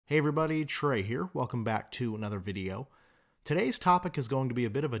Hey everybody, Trey here. Welcome back to another video. Today's topic is going to be a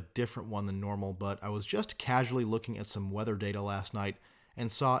bit of a different one than normal, but I was just casually looking at some weather data last night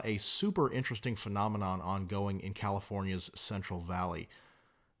and saw a super interesting phenomenon ongoing in California's Central Valley.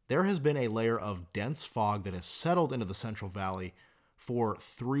 There has been a layer of dense fog that has settled into the Central Valley for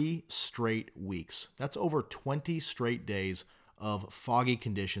 3 straight weeks. That's over 20 straight days of foggy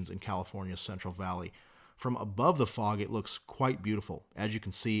conditions in California's Central Valley. From above the fog, it looks quite beautiful, as you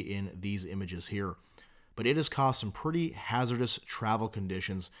can see in these images here. But it has caused some pretty hazardous travel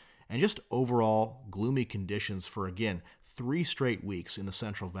conditions and just overall gloomy conditions for, again, 3 straight weeks in the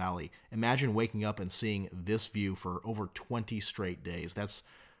Central Valley. Imagine waking up and seeing this view for over 20 straight days. That's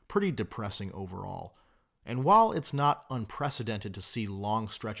pretty depressing overall. And while it's not unprecedented to see long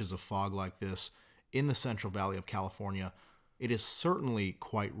stretches of fog like this in the Central Valley of California, it is certainly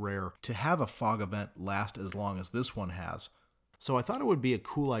quite rare to have a fog event last as long as this one has. So I thought it would be a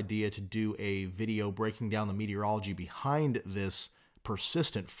cool idea to do a video breaking down the meteorology behind this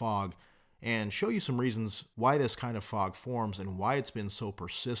persistent fog and show you some reasons why this kind of fog forms and why it's been so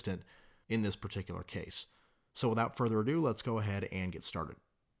persistent in this particular case. So without further ado, let's go ahead and get started.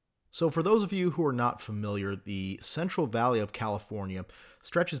 So for those of you who are not familiar, the Central Valley of California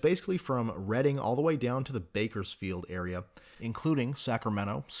stretches basically from Redding all the way down to the Bakersfield area, including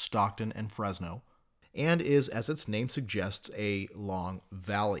Sacramento, Stockton, and Fresno, and is, as its name suggests, a long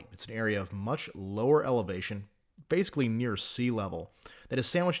valley. It's an area of much lower elevation, basically near sea level, that is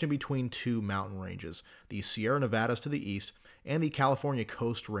sandwiched in between 2 mountain ranges, the Sierra Nevadas to the east and the California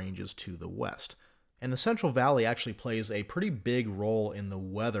Coast Ranges to the west. And the Central Valley actually plays a pretty big role in the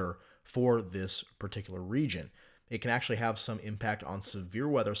weather for this particular region. It can actually have some impact on severe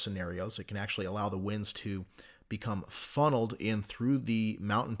weather scenarios. It can actually allow the winds to become funneled in through the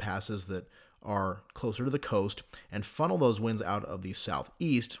mountain passes that are closer to the coast and funnel those winds out of the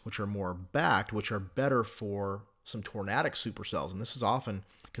southeast, which are more backed, which are better for some tornadic supercells. And this is often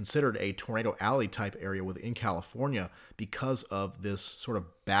considered a tornado alley type area within California because of this sort of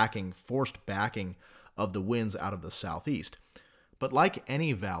backing, forced backing of the winds out of the southeast. But like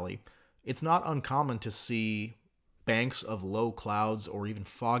any valley, it's not uncommon to see banks of low clouds or even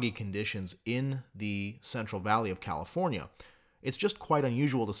foggy conditions in the Central Valley of California. It's just quite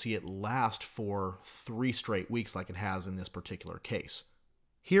unusual to see it last for 3 straight weeks like it has in this particular case.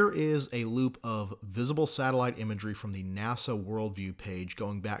 Here is a loop of visible satellite imagery from the NASA Worldview page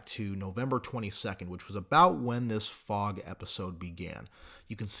going back to November 22nd, which was about when this fog episode began.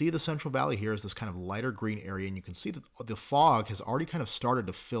 You can see the Central Valley here as this kind of lighter green area, and you can see that the fog has already kind of started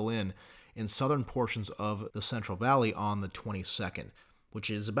to fill in southern portions of the Central Valley on the 22nd,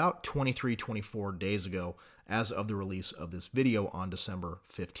 which is about 24 days ago as of the release of this video on December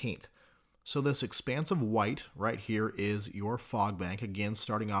 15th. So this expanse of white right here is your fog bank, again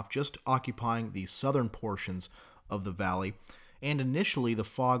starting off just occupying the southern portions of the valley. And initially the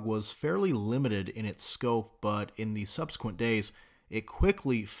fog was fairly limited in its scope, but in the subsequent days it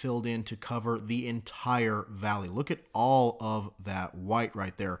quickly filled in to cover the entire valley. Look at all of that white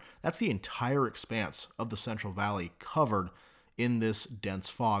right there. That's the entire expanse of the Central Valley covered in this dense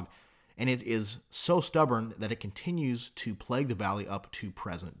fog. And it is so stubborn that it continues to plague the valley up to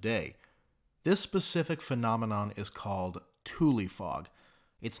present day. This specific phenomenon is called Tule fog.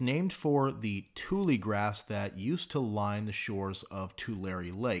 It's named for the Tule grass that used to line the shores of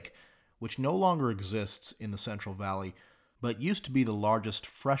Tulare Lake, which no longer exists in the Central Valley, but used to be the largest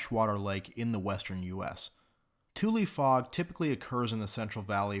freshwater lake in the western U.S. Tule fog typically occurs in the Central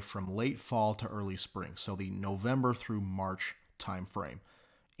Valley from late fall to early spring, so the November through March timeframe,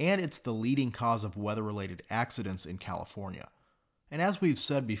 and it's the leading cause of weather-related accidents in California. And as we've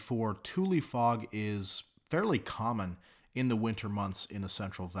said before, Tule fog is fairly common in the winter months in the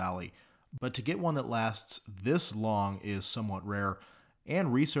Central Valley, but to get one that lasts this long is somewhat rare,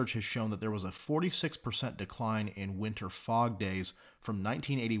 and research has shown that there was a 46% decline in winter fog days from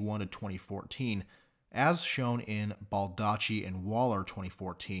 1981 to 2014, as shown in Baldacci and Waller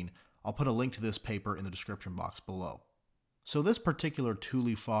 2014. I'll put a link to this paper in the description box below. So this particular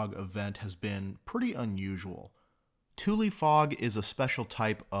Tule fog event has been pretty unusual. Tule fog is a special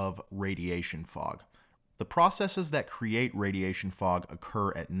type of radiation fog. The processes that create radiation fog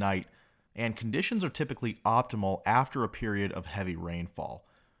occur at night, and conditions are typically optimal after a period of heavy rainfall.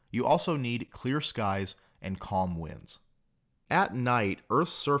 You also need clear skies and calm winds. At night,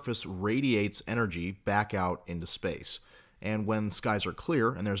 Earth's surface radiates energy back out into space, and when skies are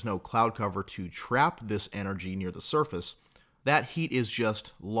clear and there's no cloud cover to trap this energy near the surface, that heat is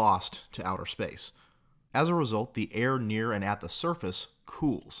just lost to outer space. As a result, the air near and at the surface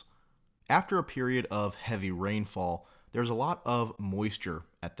cools. After a period of heavy rainfall, there's a lot of moisture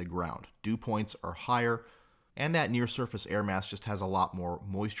at the ground. Dew points are higher, and that near-surface air mass just has a lot more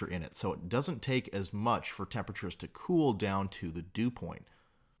moisture in it, so it doesn't take as much for temperatures to cool down to the dew point.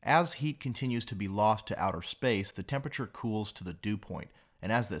 As heat continues to be lost to outer space, the temperature cools to the dew point,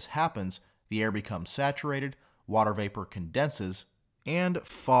 and as this happens, the air becomes saturated, water vapor condenses, and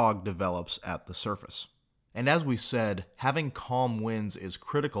fog develops at the surface. And as we said, having calm winds is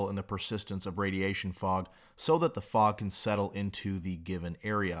critical in the persistence of radiation fog so that the fog can settle into the given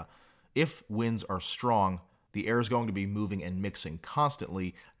area. If winds are strong, the air is going to be moving and mixing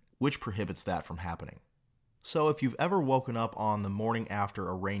constantly, which prohibits that from happening. So if you've ever woken up on the morning after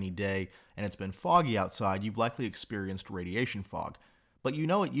a rainy day and it's been foggy outside, you've likely experienced radiation fog. But you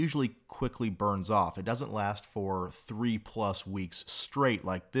know it usually quickly burns off. It doesn't last for 3+ weeks straight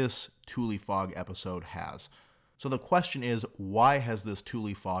like this Tule fog episode has. So the question is, why has this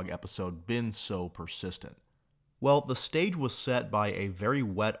Tule fog episode been so persistent? Well, the stage was set by a very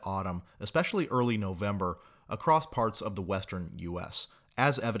wet autumn, especially early November, across parts of the western US,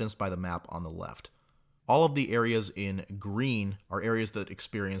 as evidenced by the map on the left. All of the areas in green are areas that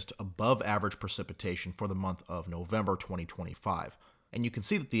experienced above average precipitation for the month of November 2025. And you can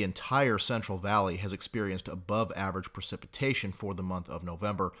see that the entire Central Valley has experienced above average precipitation for the month of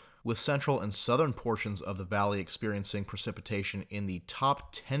November, with central and southern portions of the valley experiencing precipitation in the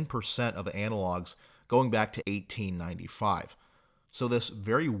top 10% of analogs going back to 1895. So this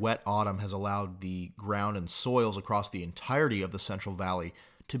very wet autumn has allowed the ground and soils across the entirety of the Central Valley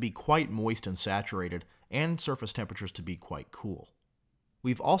to be quite moist and saturated, and surface temperatures to be quite cool.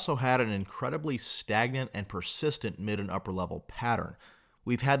 We've also had an incredibly stagnant and persistent mid and upper level pattern.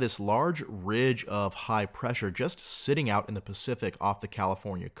 We've had this large ridge of high pressure just sitting out in the Pacific off the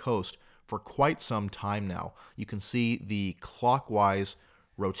California coast for quite some time now. You can see the clockwise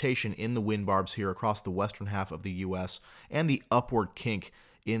rotation in the wind barbs here across the western half of the US, and the upward kink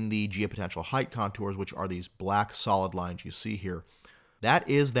in the geopotential height contours, which are these black solid lines you see here. That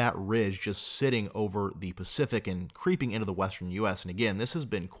is that ridge just sitting over the Pacific and creeping into the western US. And again, this has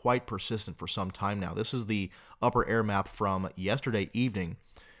been quite persistent for some time now. This is the upper air map from yesterday evening.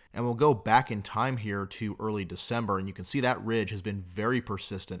 And we'll go back in time here to early December, and you can see that ridge has been very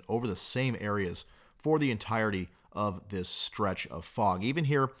persistent over the same areas for the entirety of this stretch of fog. Even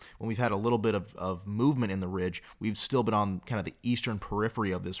here, when we've had a little bit of movement in the ridge, we've still been on kind of the eastern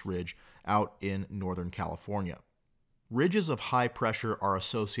periphery of this ridge out in Northern California. Ridges of high pressure are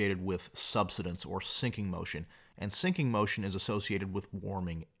associated with subsidence or sinking motion, and sinking motion is associated with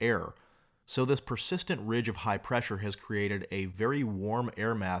warming air. So this persistent ridge of high pressure has created a very warm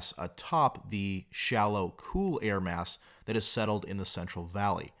air mass atop the shallow, cool air mass that is settled in the Central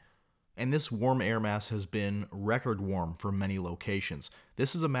Valley. And this warm air mass has been record warm for many locations.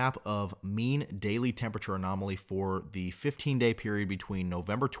 This is a map of mean daily temperature anomaly for the 15-day period between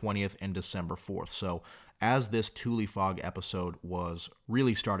November 20th and December 4th. So as this Tule fog episode was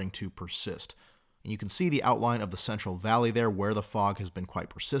really starting to persist. And you can see the outline of the Central Valley there where the fog has been quite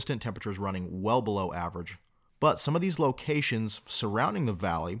persistent, temperatures running well below average. But some of these locations surrounding the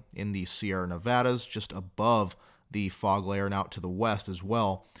valley, in the Sierra Nevadas, just above the fog layer and out to the west as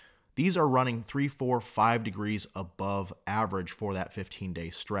well, these are running 3, 4, 5 degrees above average for that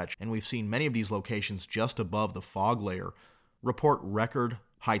 15-day stretch. And we've seen many of these locations just above the fog layer report record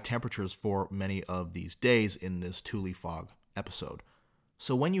high temperatures for many of these days in this Tule fog episode.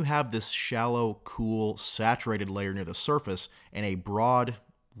 So when you have this shallow, cool, saturated layer near the surface and a broad,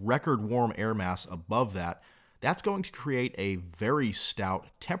 record warm air mass above that, that's going to create a very stout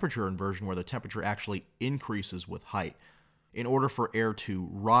temperature inversion where the temperature actually increases with height. In order for air to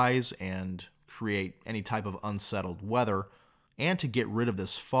rise and create any type of unsettled weather, and to get rid of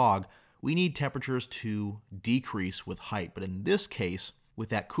this fog, we need temperatures to decrease with height. But in this case, with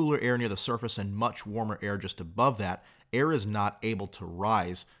that cooler air near the surface and much warmer air just above that, air is not able to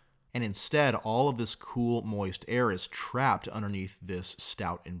rise, and instead all of this cool, moist air is trapped underneath this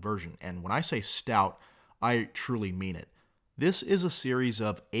stout inversion. And when I say stout, I truly mean it. This is a series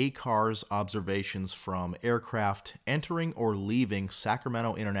of ACARS observations from aircraft entering or leaving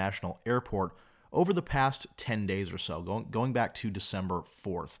Sacramento International Airport over the past 10 days or so, going back to December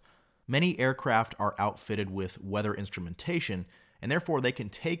 4th. Many aircraft are outfitted with weather instrumentation, and therefore they can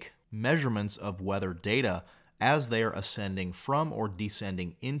take measurements of weather data as they are ascending from or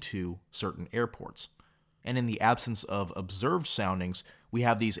descending into certain airports. And in the absence of observed soundings, we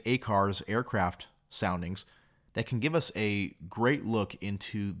have these ACARS aircraft soundings that can give us a great look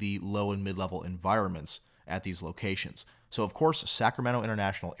into the low and mid-level environments at these locations. So of course, Sacramento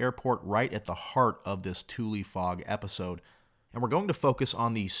International Airport right at the heart of this Tule fog episode. And we're going to focus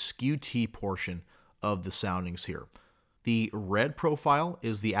on the skew-T portion of the soundings here. The red profile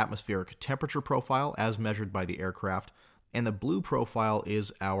is the atmospheric temperature profile as measured by the aircraft, and the blue profile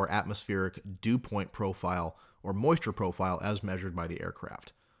is our atmospheric dew point profile or moisture profile as measured by the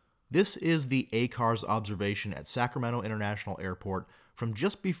aircraft. This is the ACARS observation at Sacramento International Airport from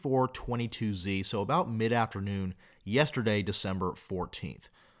just before 22Z, so about mid-afternoon, yesterday, December 14th.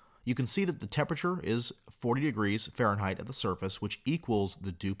 You can see that the temperature is 40 degrees Fahrenheit at the surface, which equals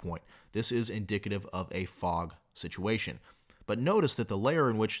the dew point. This is indicative of a fog situation. But notice that the layer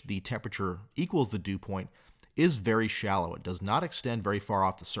in which the temperature equals the dew point is very shallow. It does not extend very far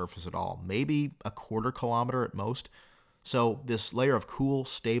off the surface at all, maybe a quarter kilometer at most. So this layer of cool,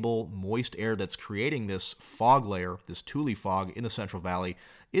 stable, moist air that's creating this fog layer, this Tule fog in the Central Valley,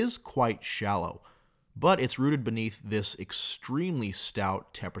 is quite shallow. But it's rooted beneath this extremely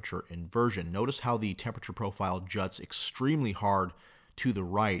stout temperature inversion. Notice how the temperature profile juts extremely hard to the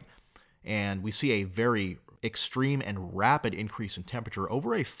right, and we see a very extreme and rapid increase in temperature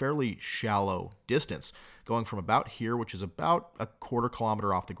over a fairly shallow distance, going from about here, which is about a quarter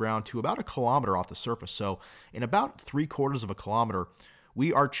kilometer off the ground, to about a kilometer off the surface. So in about 3/4 of a kilometer,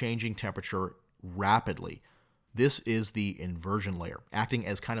 we are changing temperature rapidly. This is the inversion layer, acting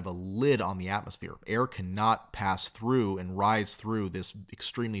as kind of a lid on the atmosphere. Air cannot pass through and rise through this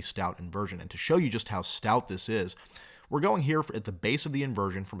extremely stout inversion. And to show you just how stout this is, we're going here at the base of the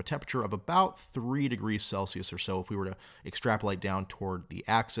inversion from a temperature of about 3 degrees Celsius or so. If we were to extrapolate down toward the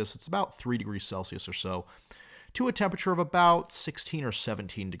axis, it's about 3 degrees Celsius or so, to a temperature of about 16 or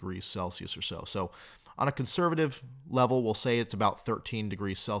 17 degrees Celsius or so. So on a conservative level, we'll say it's about 13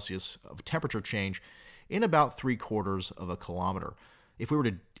 degrees Celsius of temperature change in about 3/4 of a kilometer. If we were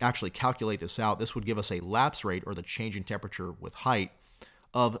to actually calculate this out, this would give us a lapse rate, or the change in temperature with height,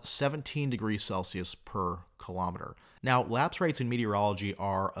 of 17 degrees Celsius per kilometer. Now, lapse rates in meteorology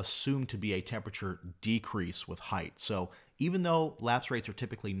are assumed to be a temperature decrease with height. So even though lapse rates are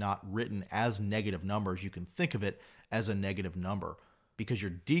typically not written as negative numbers, you can think of it as a negative number because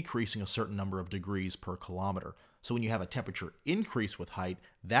you're decreasing a certain number of degrees per kilometer. So when you have a temperature increase with height,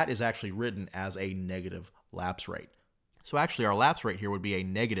 that is actually written as a negative lapse rate. So actually our lapse rate here would be a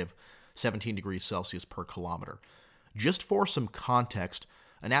negative 17 degrees Celsius per kilometer. Just for some context,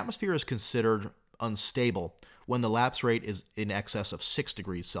 an atmosphere is considered unstable when the lapse rate is in excess of 6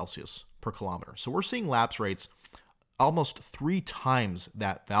 degrees Celsius per kilometer. So we're seeing lapse rates almost 3 times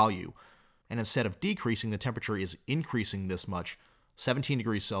that value. And instead of decreasing, the temperature is increasing this much, 17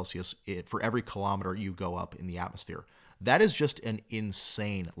 degrees Celsius for every kilometer you go up in the atmosphere. That is just an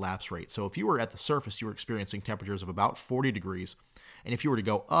insane lapse rate. So if you were at the surface, you were experiencing temperatures of about 40 degrees. And if you were to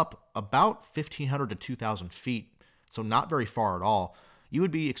go up about 1,500 to 2,000 feet, so not very far at all, you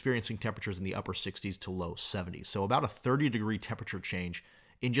would be experiencing temperatures in the upper 60s to low 70s. So about a 30-degree temperature change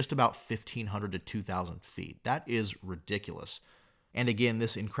in just about 1,500 to 2,000 feet. That is ridiculous. And again,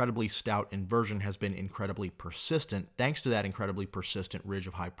 this incredibly stout inversion has been incredibly persistent thanks to that incredibly persistent ridge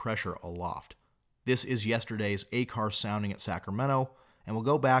of high pressure aloft. This is yesterday's ACARS sounding at Sacramento, and we'll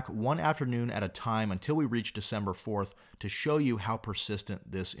go back one afternoon at a time until we reach December 4th to show you how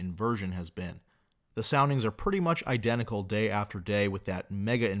persistent this inversion has been. The soundings are pretty much identical day after day with that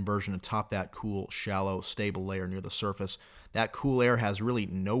mega inversion atop that cool, shallow, stable layer near the surface. That cool air has really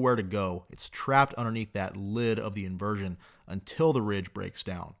nowhere to go. It's trapped underneath that lid of the inversion until the ridge breaks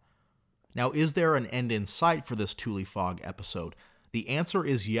down. Now, is there an end in sight for this Tule fog episode? The answer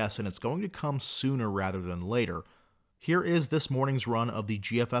is yes, and it's going to come sooner rather than later. Here is this morning's run of the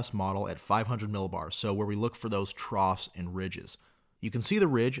GFS model at 500 millibars, so where we look for those troughs and ridges. You can see the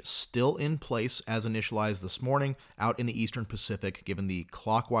ridge still in place as initialized this morning out in the eastern Pacific, given the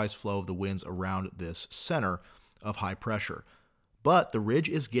clockwise flow of the winds around this center of high pressure. But the ridge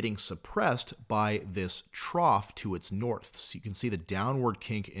is getting suppressed by this trough to its north. So you can see the downward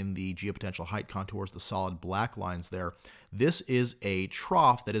kink in the geopotential height contours, the solid black lines there. This is a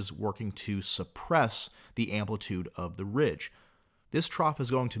trough that is working to suppress the amplitude of the ridge. This trough is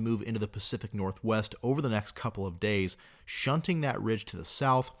going to move into the Pacific Northwest over the next couple of days, shunting that ridge to the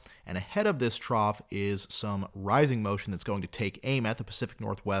south, and ahead of this trough is some rising motion that's going to take aim at the Pacific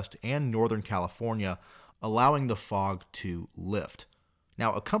Northwest and Northern California, allowing the fog to lift.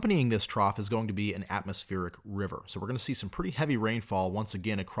 Now, accompanying this trough is going to be an atmospheric river. So we're going to see some pretty heavy rainfall once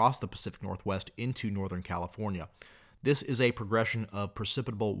again across the Pacific Northwest into Northern California. This is a progression of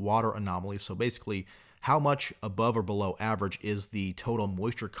precipitable water anomalies, so basically how much above or below average is the total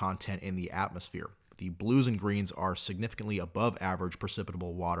moisture content in the atmosphere. The blues and greens are significantly above average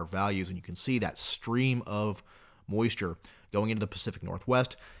precipitable water values, and you can see that stream of moisture going into the Pacific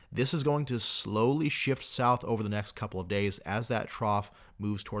Northwest. This is going to slowly shift south over the next couple of days as that trough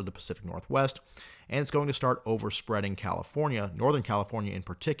moves toward the Pacific Northwest. and it's going to start overspreading California, Northern California in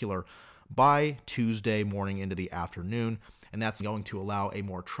particular, by Tuesday morning into the afternoon, and that's going to allow a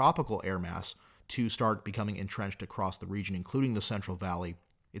more tropical air mass to start becoming entrenched across the region, including the Central Valley.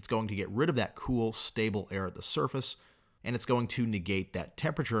 It's going to get rid of that cool, stable air at the surface, and it's going to negate that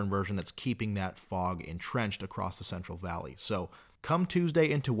temperature inversion that's keeping that fog entrenched across the Central Valley. So come Tuesday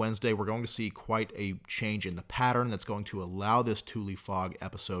into Wednesday, we're going to see quite a change in the pattern that's going to allow this Tule fog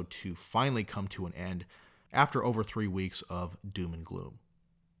episode to finally come to an end after over 3 weeks of doom and gloom.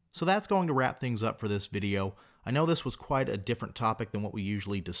 So that's going to wrap things up for this video. I know this was quite a different topic than what we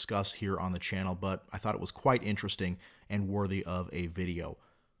usually discuss here on the channel, but I thought it was quite interesting and worthy of a video.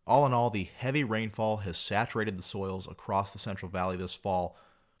 All in all, the heavy rainfall has saturated the soils across the Central Valley this fall,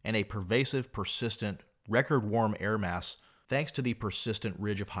 and a pervasive, persistent, record warm air mass, thanks to the persistent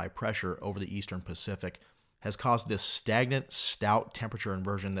ridge of high pressure over the eastern Pacific, has caused this stagnant, stout temperature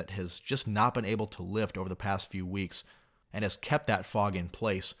inversion that has just not been able to lift over the past few weeks, and has kept that fog in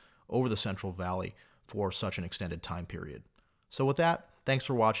place over the Central Valley for such an extended time period. So with that, thanks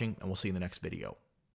for watching, and we'll see you in the next video.